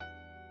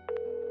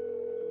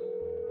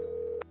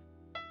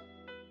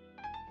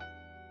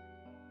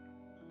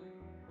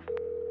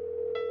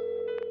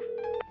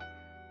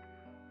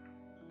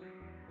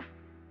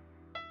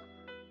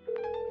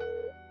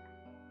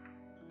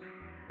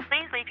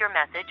your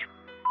message.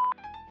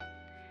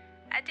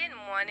 I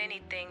didn't want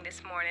anything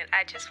this morning.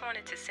 I just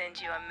wanted to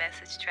send you a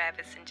message,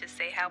 Travis, and just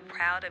say how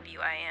proud of you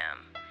I am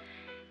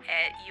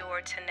at your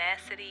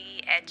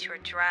tenacity, at your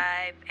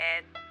drive,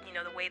 at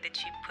the way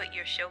that you put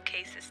your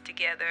showcases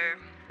together,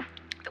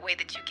 the way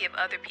that you give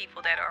other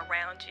people that are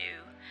around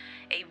you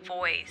a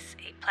voice,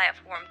 a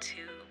platform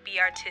to be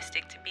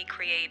artistic, to be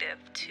creative,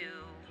 to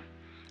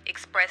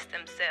express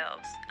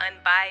themselves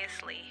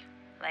unbiasedly.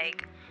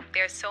 Like,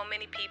 there's so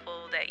many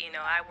people that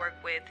I work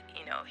with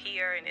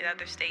here and in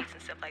other states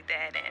and stuff like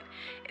that, and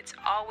it's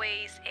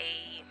always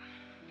a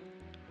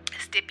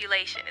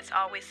stipulation, it's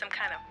always some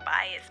kind of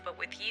bias, but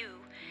with you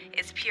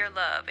it's pure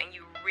love, and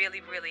you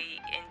really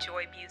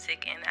enjoy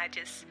music, and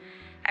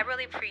I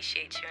really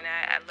appreciate you, and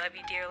I love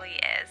you dearly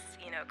as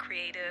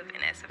creative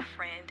and as a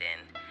friend,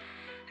 and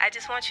I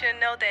just want you to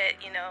know that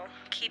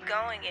keep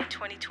going, and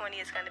 2020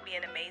 is going to be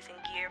an amazing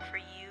year for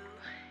you,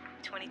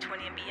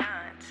 2020 and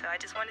beyond. So I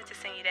just wanted to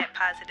send you that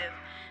positive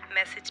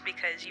message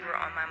because you were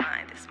on my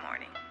mind this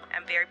morning.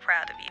 I'm very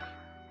proud of you.